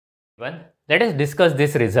Let us discuss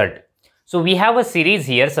this result. So we have a series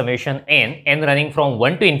here, summation n running from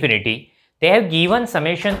 1 to infinity. They have given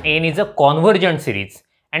summation n is a convergent series,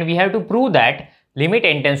 and we have to prove that limit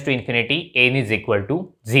n tends to infinity, n is equal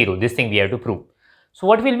to 0. This thing we have to prove. So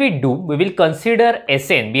what will we do? We will consider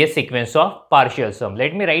Sn be a sequence of partial sum.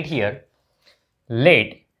 Let me write here,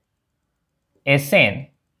 let Sn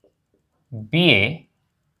be a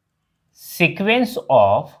sequence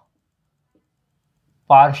of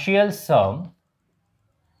partial sum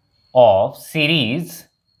of series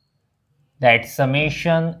that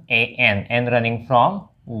summation n running from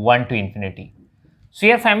 1 to infinity. So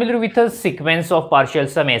you are familiar with a sequence of partial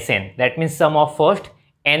sum Sn, that means sum of first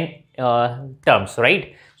n terms,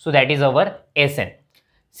 right? So that is our Sn.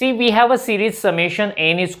 See, we have a series summation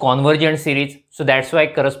n is convergent series, so that's why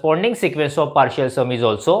corresponding sequence of partial sum is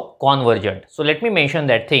also convergent. So let me mention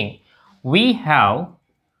that thing. We have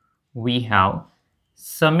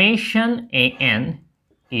summation an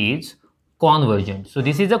is convergent. So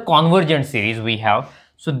this is a convergent series we have.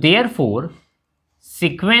 So therefore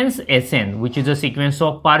sequence Sn, which is a sequence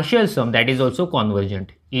of partial sum that is also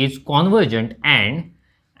convergent, is convergent and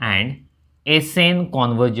Sn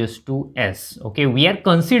converges to S. Okay, we are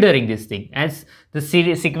considering this thing as the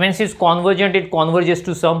sequence is convergent, it converges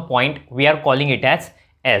to some point, we are calling it as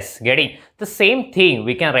S. Getting the same thing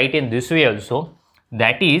we can write in this way also,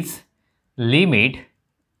 that is limit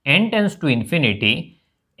n tends to infinity,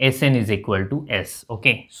 Sn is equal to S.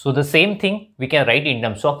 Okay, so the same thing we can write in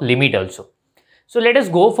terms of limit also. So let us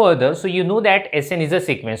go further. So you know that Sn is a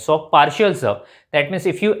sequence of partial sum. That means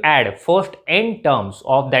if you add first n terms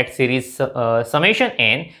of that series summation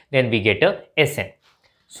n, then we get a Sn.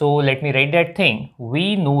 So let me write that thing.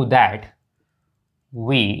 We know that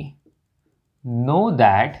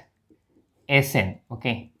Sn,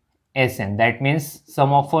 okay, Sn, that means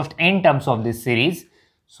sum of first n terms of this series.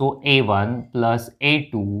 So a1 plus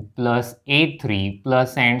a2 plus a3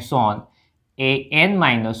 plus and so on, an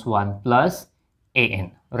minus 1 plus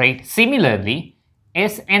an, right? Similarly,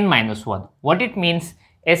 Sn minus 1, what it means?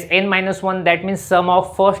 Sn minus 1, that means sum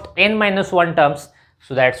of first n minus 1 terms.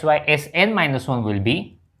 So that's why Sn minus 1 will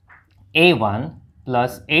be a1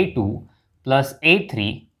 plus a2 plus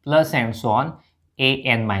a3 plus and so on,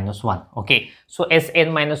 an minus 1. Okay, so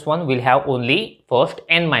Sn minus 1 will have only first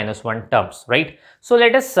n minus 1 terms, right? So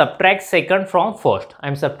let us subtract second from first. I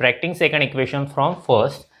am subtracting second equation from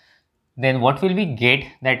first. Then what will we get?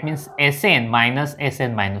 That means Sn minus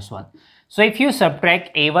Sn minus 1. So if you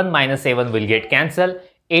subtract a1 minus a1 will get cancelled,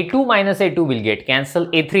 a2 minus a2 will get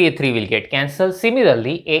cancelled, a3 will get cancelled.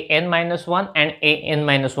 Similarly, an minus 1 and an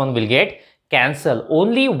minus 1 will get cancelled.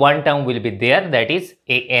 Only one term will be there, that is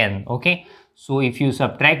an. Okay, so if you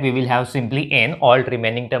subtract, we will have simply n. All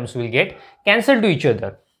remaining terms will get cancelled to each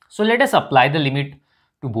other. So let us apply the limit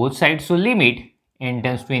to both sides. So limit n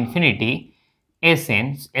tends to infinity,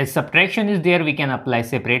 Sn, as subtraction is there, we can apply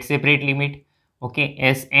separate limit. Okay,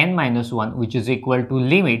 Sn minus 1, which is equal to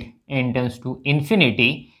limit n tends to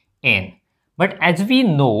infinity n. But as we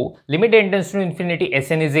know, limit n tends to infinity,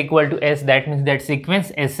 Sn is equal to S. That means that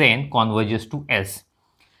sequence Sn converges to S.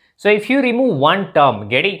 So if you remove one term,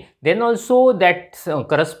 getting, then also that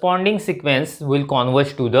corresponding sequence will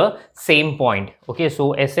converge to the same point. Okay,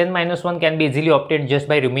 so Sn minus 1 can be easily obtained just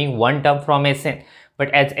by removing one term from Sn. But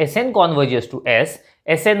as Sn converges to S,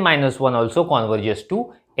 Sn minus 1 also converges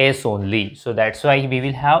to S only. So that's why we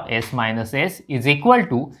will have S minus S is equal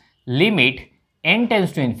to limit n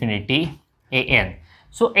tends to infinity an.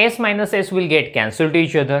 So S minus S will get cancelled to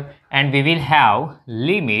each other and we will have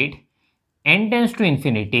limit n tends to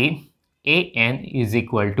infinity an is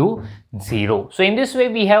equal to 0. So in this way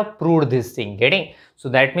we have proved this thing, getting. So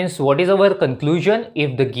that means what is our conclusion?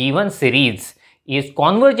 If the given series is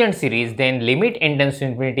convergent series, then limit n tends to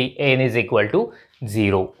infinity n is equal to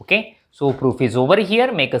 0. Okay, so proof is over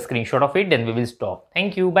here. Make a screenshot of it, then we will stop.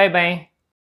 Thank you. Bye bye.